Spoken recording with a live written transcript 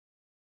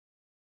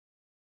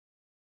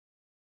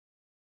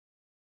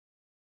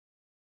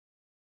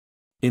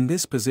In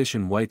this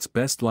position white's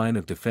best line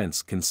of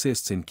defense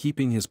consists in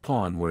keeping his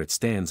pawn where it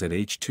stands at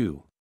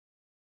h2.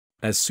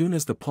 As soon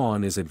as the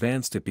pawn is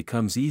advanced it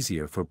becomes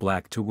easier for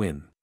black to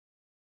win.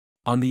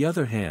 On the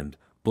other hand,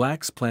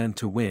 black's plan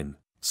to win,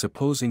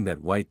 supposing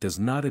that white does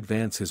not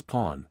advance his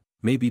pawn,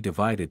 may be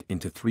divided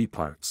into three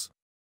parts.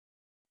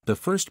 The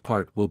first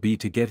part will be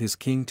to get his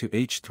king to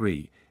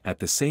h3, at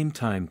the same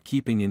time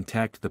keeping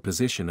intact the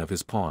position of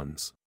his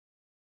pawns.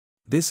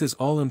 This is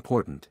all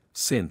important,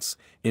 since,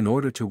 in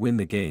order to win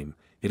the game,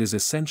 it is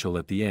essential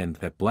at the end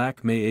that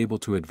black may able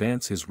to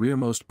advance his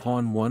rearmost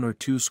pawn 1 or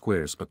 2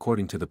 squares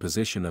according to the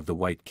position of the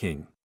white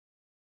king.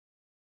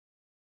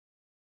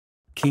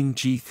 King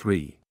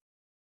g3.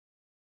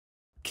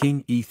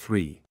 King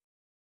e3.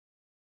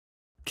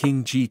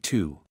 King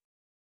g2.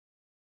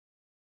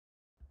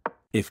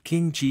 If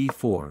king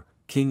g4,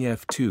 king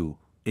f2,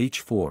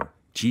 h4,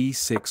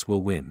 g6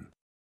 will win.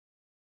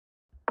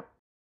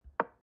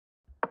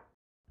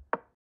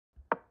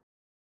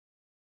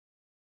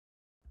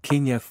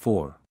 King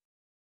f4.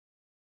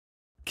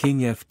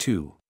 King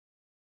f2.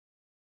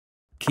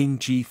 King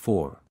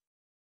g4.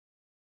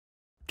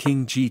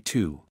 King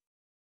g2.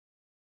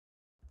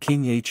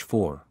 King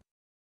h4.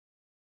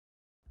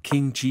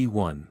 King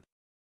g1.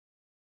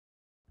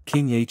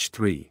 King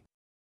h3.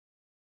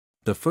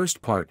 The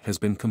first part has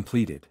been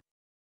completed.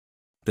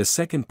 The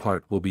second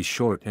part will be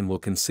short and will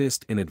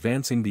consist in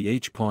advancing the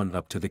h-pawn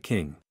up to the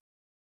king.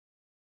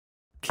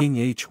 King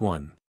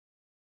h1.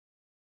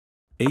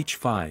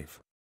 h5.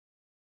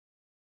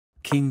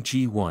 King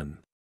g1.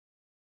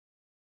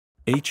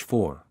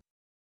 h4.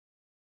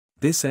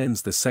 This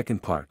ends the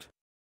second part.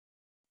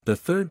 The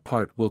third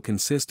part will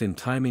consist in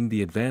timing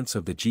the advance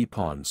of the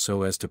g-pawn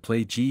so as to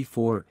play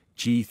g4,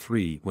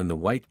 g3 when the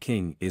white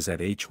king is at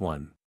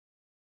h1.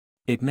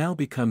 It now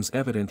becomes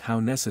evident how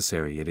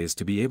necessary it is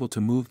to be able to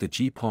move the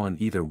g-pawn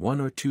either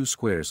 1 or 2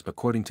 squares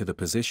according to the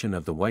position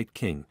of the white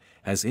king,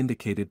 as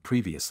indicated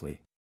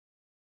previously.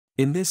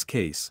 In this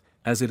case,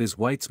 as it is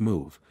white's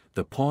move,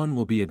 the pawn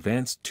will be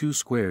advanced 2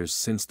 squares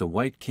since the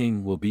white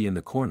king will be in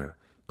the corner,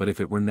 but if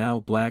it were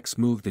now black's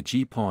move the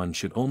g-pawn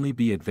should only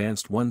be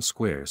advanced 1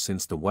 square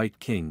since the white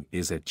king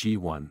is at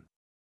g1.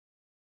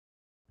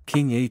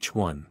 King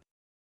h1.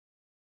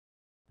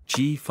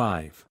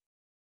 g5.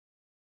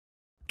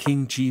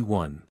 King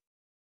g1.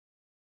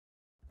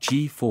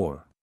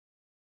 g4.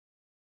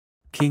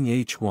 King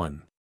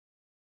h1.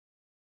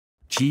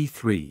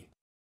 g3.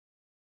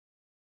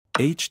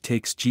 H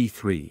takes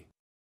g3.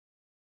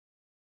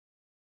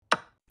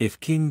 If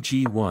king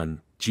g1,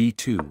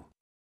 g2.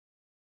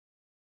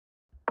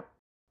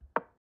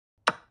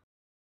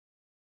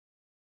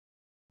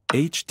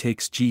 H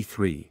takes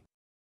g3.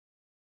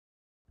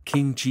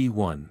 King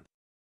g1.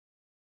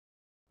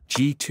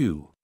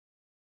 g2.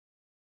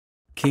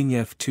 King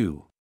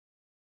f2.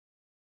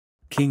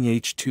 King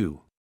h2.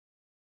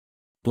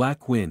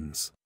 Black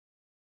wins.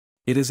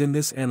 It is in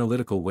this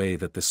analytical way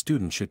that the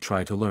student should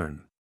try to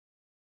learn.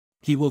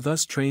 He will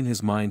thus train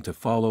his mind to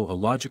follow a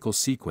logical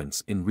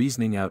sequence in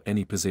reasoning out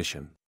any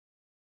position.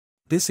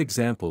 This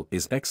example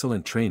is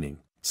excellent training,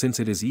 since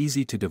it is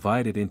easy to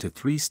divide it into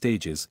 3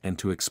 stages and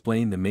to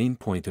explain the main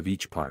point of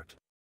each part.